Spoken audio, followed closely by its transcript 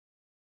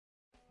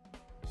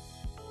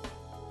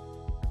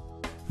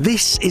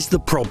This is the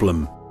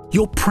problem.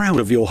 You're proud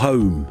of your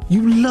home,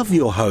 you love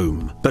your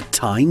home, but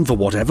time, for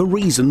whatever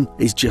reason,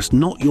 is just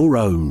not your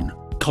own.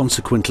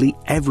 Consequently,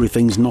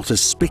 everything's not as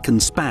spick and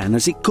span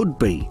as it could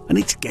be, and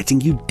it's getting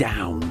you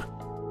down.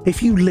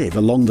 If you live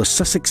along the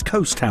Sussex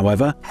coast,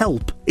 however,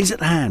 help is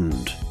at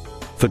hand.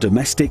 For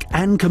domestic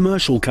and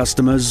commercial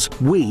customers,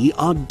 we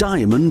are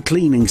Diamond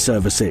Cleaning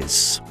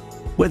Services.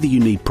 Whether you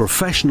need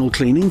professional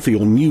cleaning for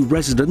your new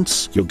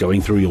residence, you're going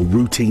through your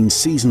routine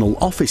seasonal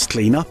office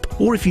cleanup,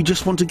 or if you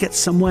just want to get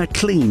somewhere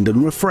cleaned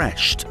and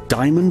refreshed,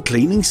 Diamond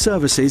Cleaning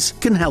Services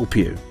can help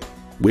you.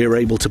 We're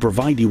able to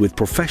provide you with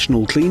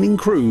professional cleaning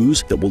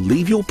crews that will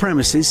leave your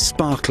premises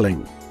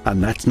sparkling.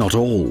 And that's not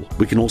all.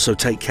 We can also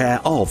take care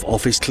of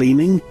office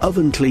cleaning,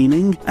 oven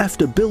cleaning,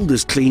 after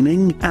builders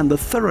cleaning, and the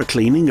thorough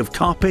cleaning of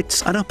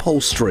carpets and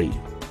upholstery.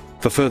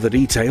 For further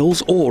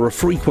details or a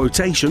free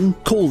quotation,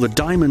 call the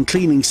Diamond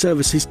Cleaning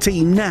Services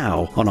team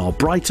now on our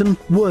Brighton,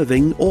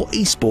 Worthing or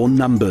Eastbourne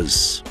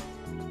numbers.